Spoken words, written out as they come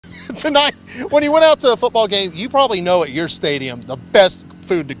tonight, when you went out to a football game, you probably know at your stadium the best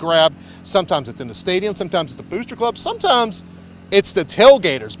food to grab. Sometimes it's in the stadium, sometimes it's the booster club, sometimes it's the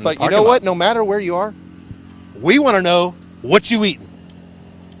tailgaters. But you know what? No matter where you are, we want to know what you eating.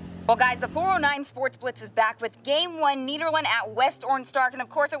 Well, guys, the 409 Sports Blitz is back with Game 1, Nederland at West Orange Stark. And, of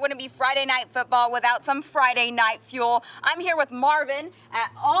course, it wouldn't be Friday night football without some Friday night fuel. I'm here with Marvin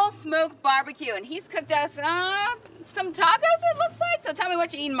at All Smoke Barbecue, and he's cooked us some tacos, it looks like. So tell me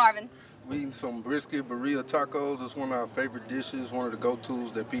what you're eating, Marvin. We eating some brisket birria tacos. It's one of our favorite dishes, one of the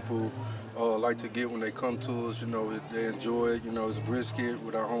go-tos that people like to get when they come to us. You know, they enjoy it. You know, it's brisket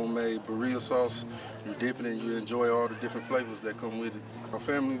with our homemade birria sauce. You dip it and you enjoy all the different flavors that come with it. Our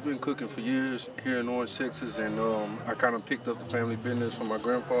family's been cooking for years here in Orange, Texas, and I kind of picked up the family business from my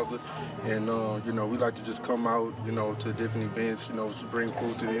grandfather. And, you know, we like to just come out, you know, to different events, you know, to bring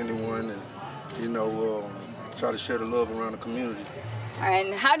food to anyone and, you know, try to share the love around the community.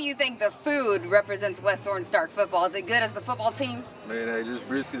 And how do you think the food represents West Orange Stark football? Is it good as the football team? Man, hey, this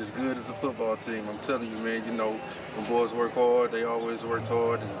brisket is good as the football team. I'm telling you, man, you know, when boys work hard, they always worked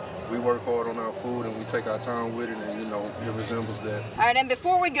hard, and we work hard on our food, and we take our time with it, and, you know, it resembles that. All right, and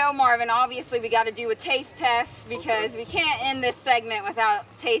before we go, Marvin, obviously we got to do a taste test because we can't end this segment without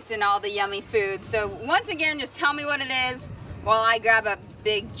tasting all the yummy food. So once again, just tell me what it is while I grab a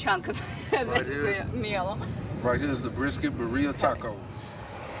big chunk of this meal. Right here is the brisket birria taco.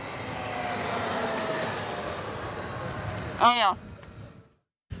 Oh, yeah.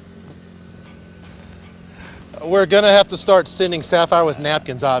 We're going to have to start sending Sapphire with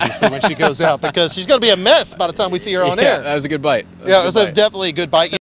napkins, obviously, when she goes out, because she's going to be a mess by the time we see her on air. That was a good bite. Yeah, it was definitely a good bite.